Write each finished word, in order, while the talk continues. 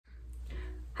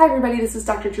Hi everybody, this is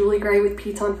Dr. Julie Gray with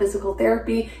Piton Physical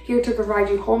Therapy, here to provide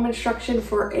you home instruction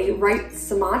for a right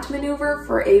Semont maneuver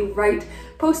for a right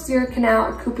posterior canal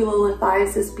or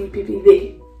cupulolithiasis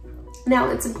BPPV. Now,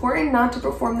 it's important not to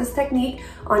perform this technique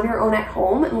on your own at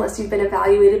home unless you've been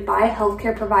evaluated by a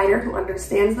healthcare provider who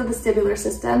understands the vestibular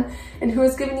system and who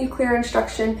has given you clear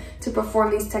instruction to perform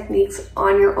these techniques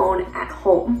on your own at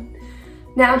home.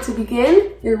 Now, to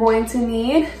begin, you're going to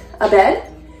need a bed,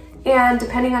 and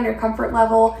depending on your comfort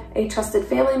level, a trusted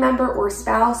family member or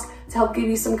spouse to help give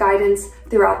you some guidance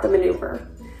throughout the maneuver.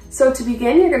 So to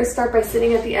begin, you're going to start by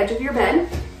sitting at the edge of your bed,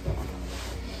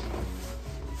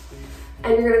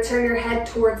 and you're going to turn your head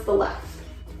towards the left.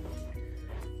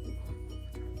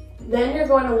 Then you're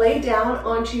going to lay down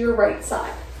onto your right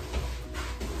side.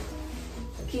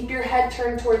 Keep your head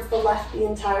turned towards the left the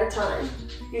entire time.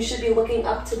 You should be looking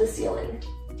up to the ceiling.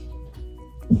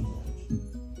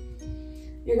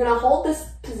 You're going to hold this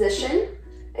position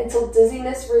until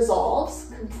dizziness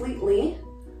resolves completely,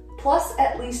 plus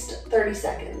at least 30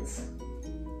 seconds.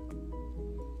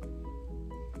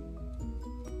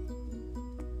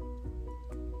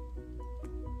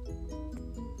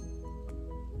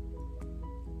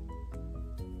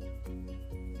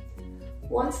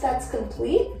 Once that's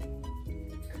complete,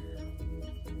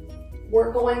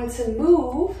 we're going to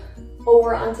move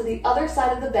over onto the other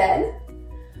side of the bed.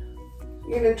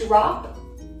 You're going to drop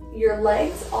your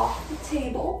legs off the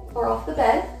table or off the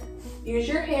bed. Use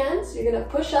your hands. You're going to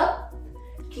push up.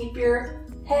 Keep your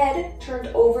head turned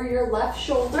over your left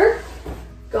shoulder.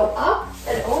 Go up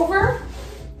and over.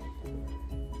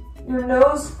 Your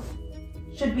nose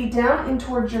should be down in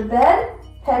towards your bed.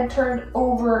 Head turned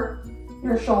over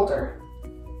your shoulder.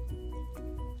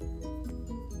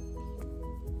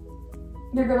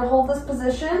 You're going to hold this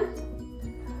position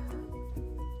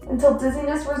until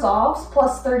dizziness resolves,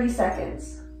 plus 30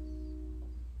 seconds.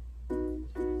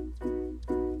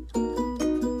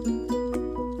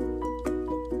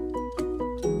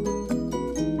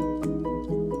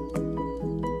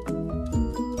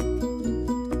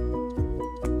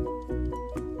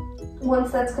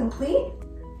 Once that's complete,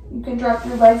 you can drop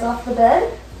your legs off the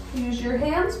bed, use your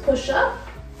hands, push up,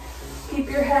 keep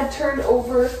your head turned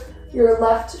over your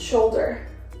left shoulder.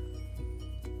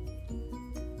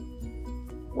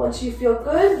 Once you feel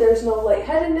good, there's no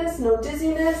lightheadedness, no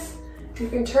dizziness, you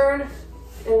can turn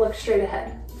and look straight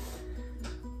ahead.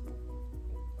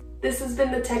 This has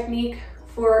been the technique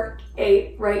for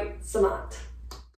a right Semont.